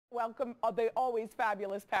welcome the always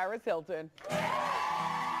fabulous Paris Hilton. Hi,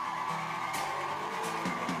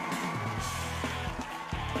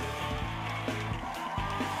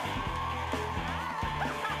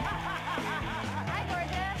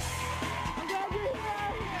 gorgeous. I'm glad you're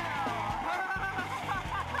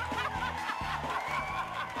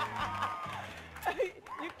here.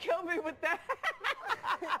 You kill me with that.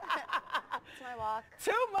 It's my walk.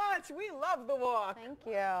 Too much. We love the walk. Thank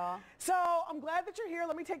you. So I'm glad that you're here.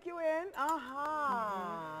 Let me take you in. Okay.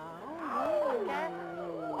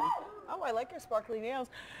 Oh, I like your sparkly nails.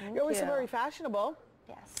 Thank You're always so you. very fashionable.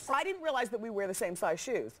 Yes. I didn't realize that we wear the same size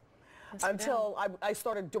shoes until I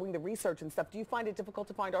started doing the research and stuff. Do you find it difficult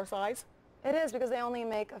to find our size? It is because they only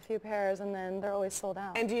make a few pairs and then they're always sold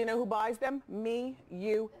out. And do you know who buys them? Me,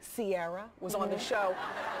 you, Sierra was on the show.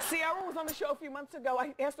 Sierra was on the show a few months ago.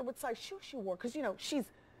 I asked her what size shoes she wore because, you know, she's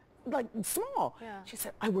like small. Yeah. She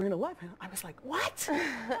said, I wear an 11. I was like, what?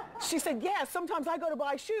 She said, yeah, sometimes I go to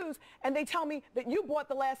buy shoes and they tell me that you bought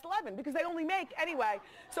the last 11 because they only make anyway.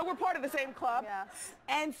 So we're part of the same club. Yes.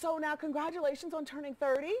 And so now congratulations on turning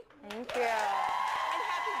 30. Thank you. And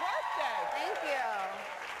happy birthday. Thank you.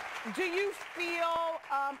 Do you feel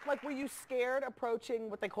like, were you scared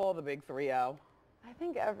approaching what they call the big 3-0? I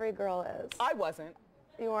think every girl is. I wasn't.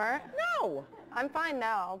 You weren't? No. I'm fine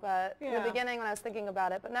now, but in Yeah. the beginning when I was thinking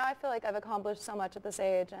about it, but now I feel like I've accomplished so much at this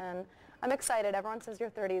age and I'm excited. Everyone says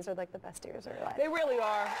your 30s are like the best years of your life. They really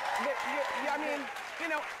are. I mean, you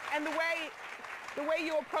know, and the way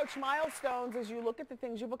you approach milestones is you look at the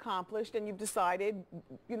things you've accomplished and you've decided,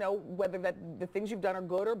 you know, whether the things you've done are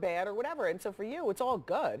good or bad or whatever. And so for you, it's all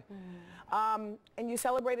good. And you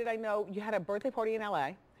celebrated, I know, you had a birthday party in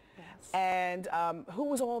LA. Yes. And who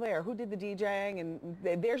was all there? Who did the DJing? And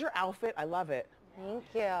there's your outfit. I love it. Thank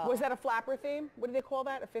you. Was that a flapper theme? What do they call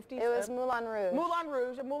that? A 50s? It was Moulin Rouge. Moulin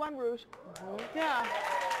Rouge. A Moulin Rouge. Yeah.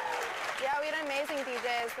 Yeah, we had amazing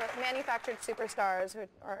DJs, but manufactured superstars who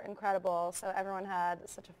are incredible, so everyone had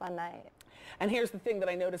such a fun night. And here's the thing that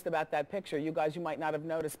I noticed about that picture. You guys, you might not have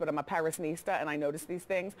noticed, but I'm a Parisnista and I notice these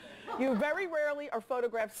things. You very rarely are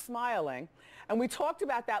photographed smiling. And we talked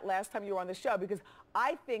about that last time you were on the show because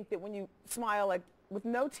I think that when you smile like with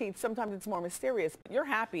no teeth, sometimes it's more mysterious. You're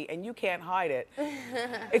happy and you can't hide it.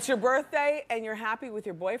 It's your birthday and you're happy with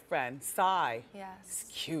your boyfriend, Cy. Yes. He's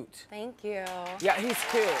cute. Thank you. Yeah, he's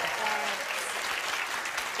cute.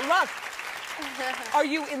 Look, are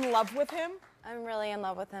you in love with him? I'm really in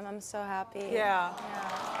love with him. I'm so happy. Yeah.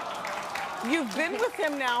 You've been with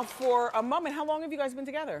him now for a moment. How long have you guys been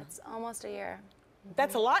together? It's almost a year.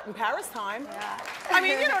 That's a lot in Paris time. Yeah. I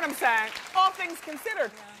mean, you know what I'm saying. All things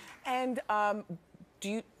considered. Yeah. And do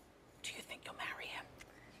you think you'll marry him?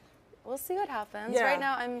 We'll see what happens. Yeah. Right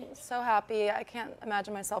now, I'm so happy. I can't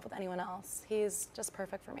imagine myself with anyone else. He's just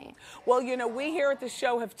perfect for me. Well, you know, we here at the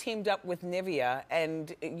show have teamed up with Nivea,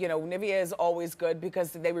 and, you know, Nivea is always good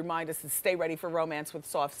because they remind us to stay ready for romance with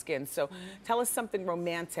soft skin. So tell us something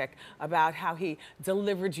romantic about how he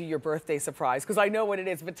delivered you your birthday surprise, because I know what it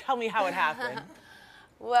is, but tell me how it happened.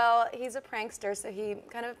 Well, he's a prankster, so he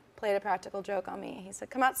kind of played a practical joke on me. He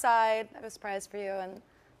said, come outside, I have a surprise for you, and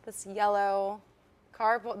this yellow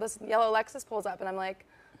Lexus pulls up, and I'm like,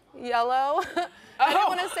 yellow? I didn't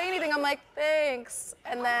want to say anything. I'm like, thanks.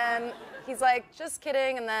 And then he's like, just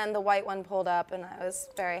kidding, and then the white one pulled up, and I was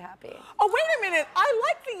very happy. Oh, wait a minute. I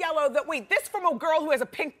like the yellow. Wait, this from a girl who has a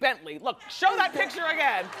pink Bentley. Look, show that picture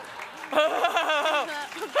again.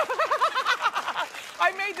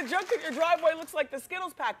 I made the joke that your driveway looks like the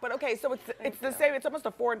Skittles pack, but okay, so it's the same. It's almost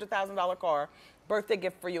a $400,000 car. Birthday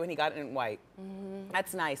gift for you, and he got it in white.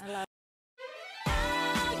 That's nice.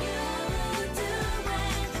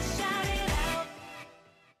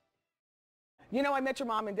 You know, I met your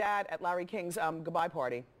mom and dad at Larry King's goodbye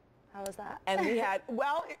party. How was that? And we had,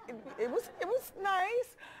 well, it was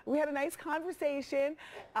nice. We had a nice conversation,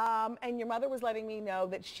 and your mother was letting me know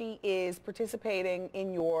that she is participating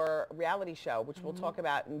in your reality show, which we'll talk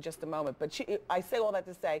about in just a moment. But I say all that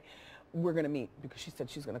to say, we're going to meet because she said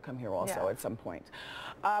she's going to come here also at some point.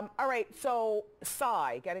 All right, so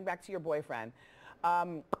Cy, getting back to your boyfriend,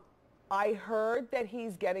 I heard that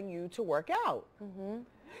he's getting you to work out.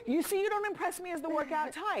 You see, you don't impress me as the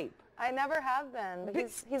workout type. I never have been, but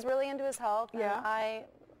he's really into his health, and I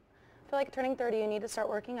feel like turning 30, you need to start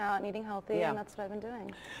working out and eating healthy, and that's what I've been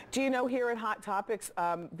doing. Do you know, here at Hot Topics,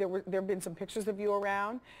 there have been some pictures of you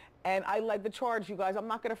around, and I led the charge, you guys. I'm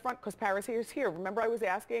not going to front because Paris is here. Remember I was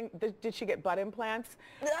asking, did she get butt implants?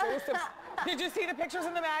 Did you see the pictures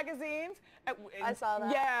in the magazines? I saw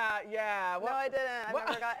that. Yeah. Well, no, I didn't. I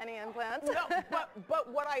never got any implants. No,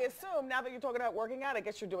 but what I assume, now that you're talking about working out, I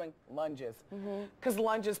guess you're doing lunges. Because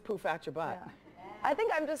lunges poof out your butt. I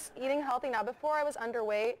think I'm just eating healthy now. Before I was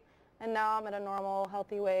underweight, and now I'm at a normal,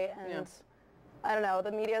 healthy weight. And I don't know,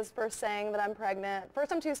 the media's first saying that I'm pregnant.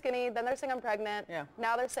 First I'm too skinny, then they're saying I'm pregnant. Yeah.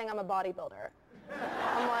 Now they're saying I'm a bodybuilder.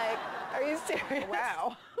 I'm like, are you serious?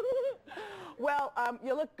 Wow. Well,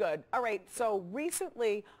 you look good. All right, so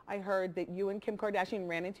recently I heard that you and Kim Kardashian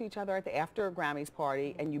ran into each other at the after Grammys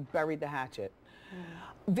party and you buried the hatchet.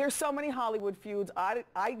 There's so many Hollywood feuds. I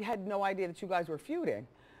had no idea that you guys were feuding.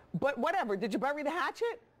 But whatever, did you bury the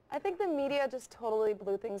hatchet? I think the media just totally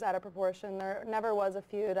blew things out of proportion. There never was a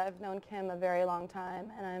feud. I've known Kim a very long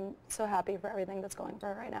time, and I'm so happy for everything that's going for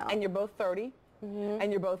her right now. And you're both 30,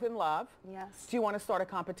 and you're both in love. Yes. Do you want to start a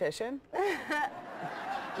competition?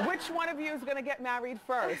 Which one of you is going to get married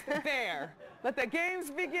first? There. Let the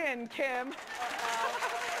games begin, Kim.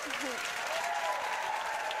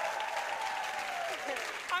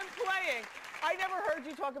 I'm playing. I never heard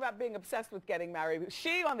you talk about being obsessed with getting married.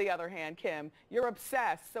 She, on the other hand, Kim, you're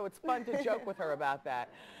obsessed, so it's fun to joke with her about that.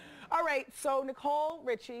 All right, so Nicole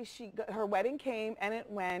Richie, her wedding came and it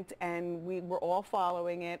went, and we were all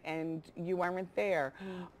following it, and you weren't there.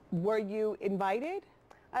 Were you invited?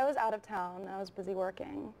 I was out of town. I was busy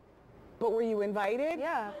working. But were you invited?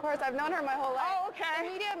 Yeah, of course. I've known her my whole life. Oh, okay.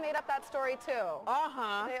 The media made up that story, too.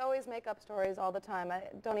 Uh-huh. They always make up stories all the time. I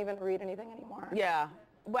don't even read anything anymore. Yeah.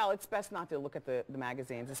 Well, it's best not to look at the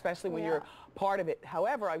magazines, especially when you're part of it.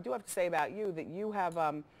 However, I do have to say about you that you have,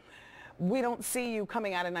 we don't see you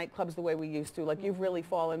coming out of nightclubs the way we used to. Like, you've really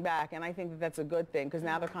fallen back, and I think that that's a good thing, because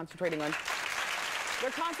now they're concentrating on this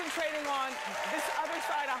other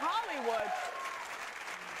side of Hollywood.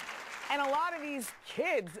 And a lot of these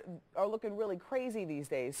kids are looking really crazy these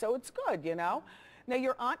days, so it's good, you know? Now,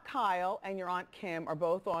 your Aunt Kyle and your Aunt Kim are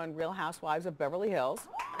both on Real Housewives of Beverly Hills.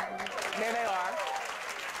 There they are.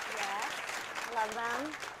 Love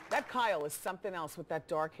them. That Kyle is something else with that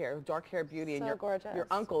dark hair beauty. So and gorgeous. Your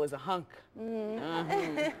uncle is a hunk.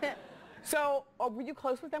 So, were you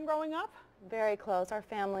close with them growing up? Very close. Our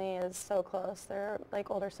family is so close. They're like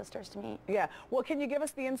older sisters to me. Yeah. Well, can you give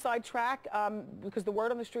us the inside track? Because the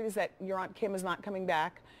word on the street is that your Aunt Kim is not coming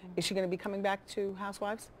back. Is she going to be coming back to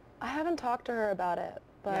Housewives? I haven't talked to her about it,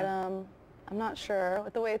 but I'm not sure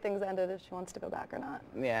with the way things ended if she wants to go back or not.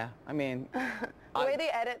 Yeah. I mean... the way they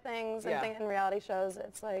edit things and in reality shows,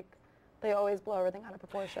 it's like they always blow everything out of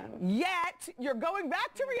proportion. Yet, you're going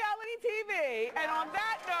back to reality TV. And on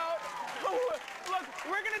that note, look,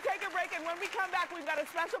 we're going to take a break. And when we come back, we've got a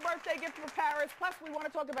special birthday gift for Paris. Plus, we want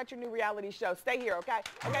to talk about your new reality show. Stay here, okay?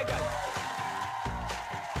 Okay, good.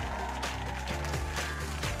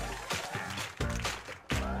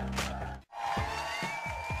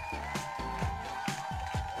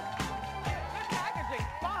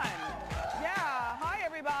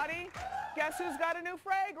 Guess who's got a new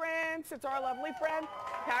fragrance? It's our lovely friend,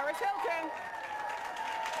 Paris Hilton.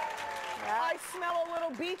 I smell a little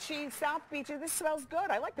beachy, South Beachy. This smells good.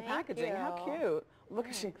 I like the packaging. How cute. Look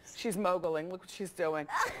at she's moguling. Look what she's doing.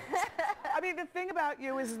 I mean, the thing about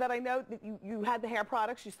you is that I know that you had the hair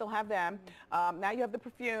products. You still have them. Now you have the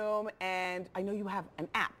perfume, and I know you have an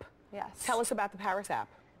app. Yes. Tell us about the Paris app.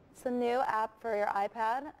 It's a new app for your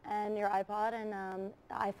iPad and your iPod and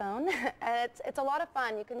the iPhone. And it's a lot of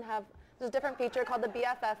fun. You can have... There's a different feature called the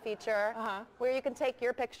BFF feature where you can take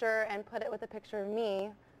your picture and put it with a picture of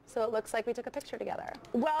me so it looks like we took a picture together.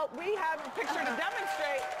 Well, we have a picture to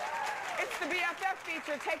demonstrate. It's the BFF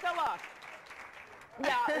feature. Take a look.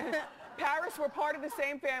 Yeah. Paris, we're part of the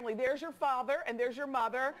same family. There's your father and there's your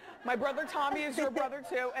mother. My brother Tommy is your brother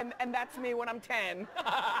too, and that's me when I'm 10.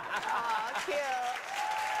 Aw, cute.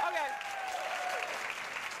 Okay.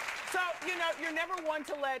 So, you know, you're never one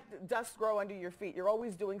to let dust grow under your feet. You're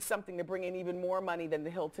always doing something to bring in even more money than the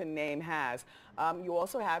Hilton name has. You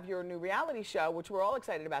also have your new reality show, which we're all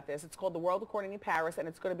excited about this. It's called The World According to Paris, and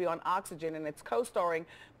it's going to be on Oxygen, and it's co-starring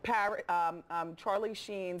Charlie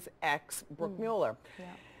Sheen's ex, Brooke Mueller. Yeah.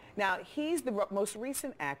 Now, he's the most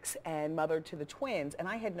recent ex and mother to the twins, and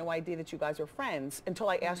I had no idea that you guys were friends until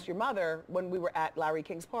I asked your mother when we were at Larry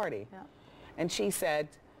King's party. Yeah. And she said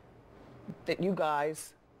that you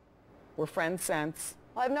guys... we're friends since.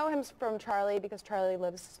 Well, I've known him from Charlie because Charlie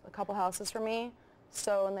lives a couple houses from me.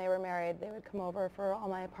 So when they were married, they would come over for all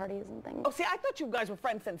my parties and things. Oh, see, I thought you guys were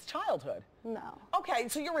friends since childhood. No. Okay,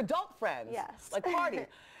 so you're adult friends. Yes. Like party.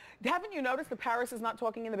 Haven't you noticed that Paris is not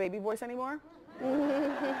talking in the baby voice anymore?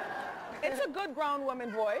 It's a good grown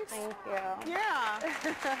woman voice. Thank you. Yeah.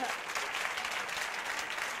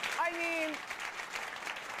 I mean...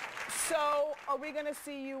 So, are we going to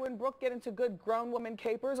see you and Brooke get into good grown woman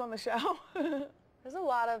capers on the show? There's a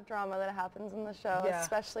lot of drama that happens in the show,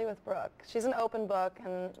 especially with Brooke. She's an open book,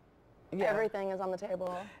 and Yeah. Everything is on the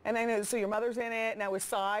table. And I know, so your mother's in it. Now is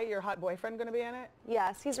Cy, your hot boyfriend, going to be in it?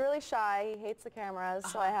 Yes, he's really shy. He hates the cameras,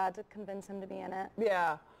 so I had to convince him to be in it.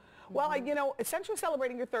 Yeah. Well, you know, since you're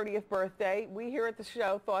celebrating your 30th birthday, we here at the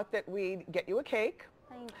show thought that we'd get you a cake.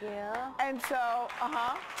 Thank you. And so,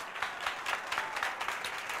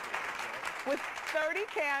 with 30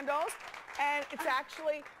 candles, and it's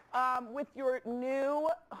actually with your new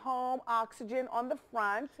home oxygen on the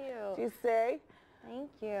front. Cute. Do you see?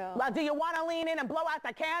 Thank you. Well, do you want to lean in and blow out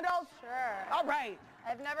the candles? Sure. All right.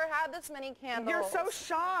 I've never had this many candles. You're so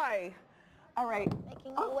shy. All right.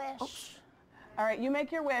 Making a wish. All right, you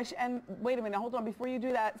make your wish, and wait a minute, hold on. Before you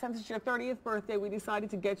do that, since it's your 30th birthday, we decided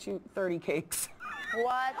to get you 30 cakes.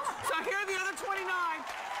 What? So here are the other 29,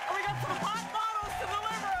 and we got some hot bottles to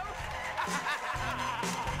deliver.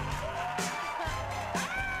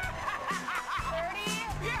 30?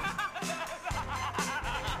 Yeah.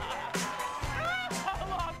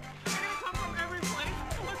 Look, they're gonna come from every place.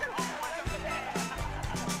 Look at all one of them.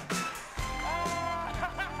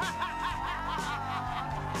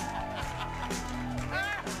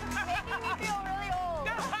 Making me feel really old.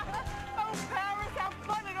 Oh, Paris, how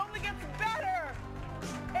fun. It only gets better.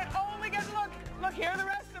 It only gets, look, here are the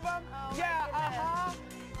rest of them. Oh, yeah, my goodness.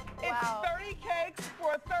 Wow. It's 30 cakes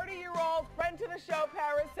for a 30-year-old friend to the show,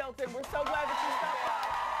 Paris Hilton. We're so glad that you stopped by.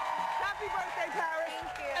 Happy birthday, Paris.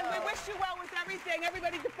 Thank you. And we wish you well with everything.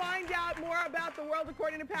 Everybody, to find out more about the world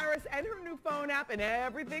according to Paris and her new phone app and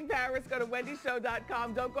everything Paris, go to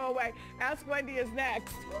wendyshow.com. Don't go away. Ask Wendy is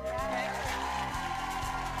next. Yeah.